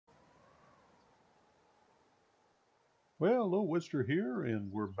Well, hello, Wister here,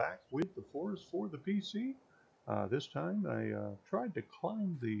 and we're back with the Forest for the PC. This time I tried to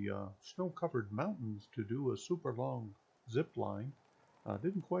climb the snow-covered mountains to do a super long zip line.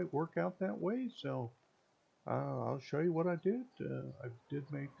 Didn't quite work out that way, so I'll show you what I did. I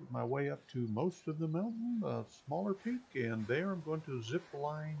did make my way up to most of the mountain, a smaller peak, and there I'm going to zip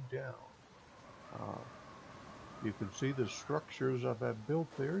line down. You can see the structures I've built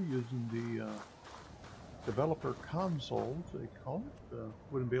there using the developer consoles, they call it.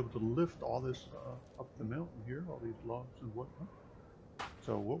 Wouldn't be able to lift all this up the mountain here, all these logs and whatnot.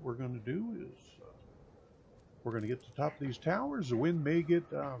 So what we're going to do is we're going to get to the top of these towers. The wind may get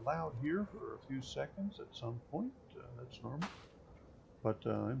loud here for a few seconds at some point. That's normal. But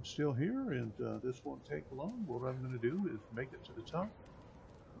I'm still here, and this won't take long. What I'm going to do is make it to the top,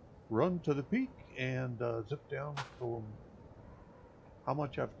 run to the peak, and zip down from how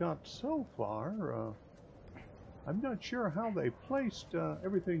much I've got so far. I'm not sure how they placed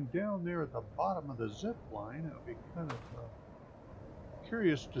everything down there at the bottom of the zip line. It would be kind of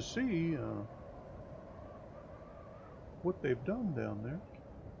curious to see what they've done down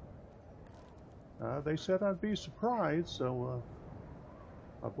there. They said I'd be surprised, so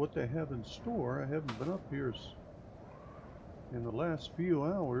of what they have in store. I haven't been up here in the last few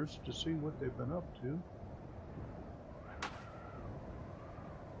hours to see what they've been up to.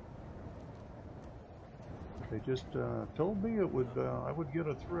 They just told me it would. I would get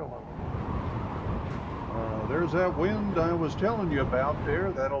a thrill of it. There's that wind I was telling you about there.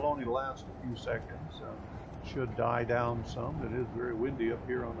 That'll only last a few seconds. Should die down some. It is very windy up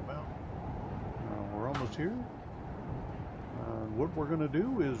here on the mountain. We're almost here. What we're going to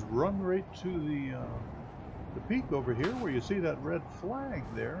do is run right to the peak over here, where you see that red flag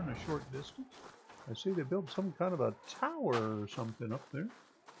there in a short distance. I see they built some kind of a tower or something up there.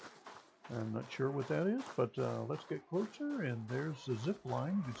 I'm not sure what that is, but let's get closer, and there's the zip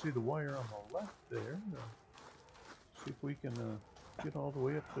line. You can see the wire on the left there. See if we can get all the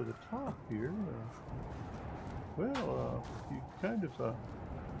way up to the top here. You kind of...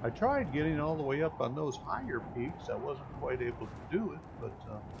 I tried getting all the way up on those higher peaks. I wasn't quite able to do it,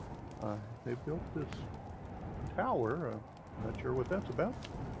 but they built this tower. I'm not sure what that's about,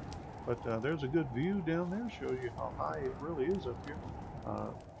 but there's a good view down there. Shows you how high it really is up here.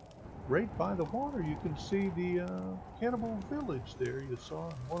 Right by the water, you can see the Cannibal Village there. You saw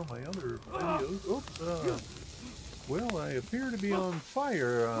in one of my other videos. Oops, well, I appear to be on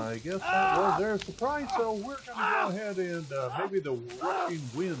fire. I guess that was their surprise, so we're going to go ahead and maybe the rushing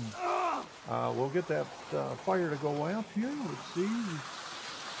wind will get that fire to go out here. Let's see.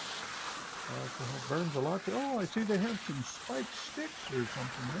 It burns a lot. Oh, I see they have some spiked sticks or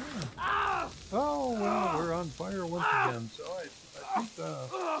something there. Oh, well, we're on fire once again, so I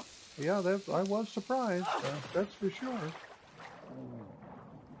think... yeah, I was surprised, that's for sure.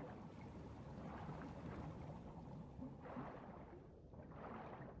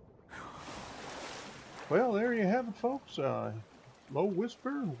 Well, there you have it, folks. Low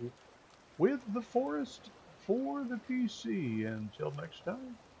Whisper with the Forest for the PC. Until next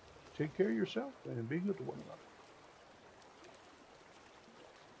time, take care of yourself and be good to one another.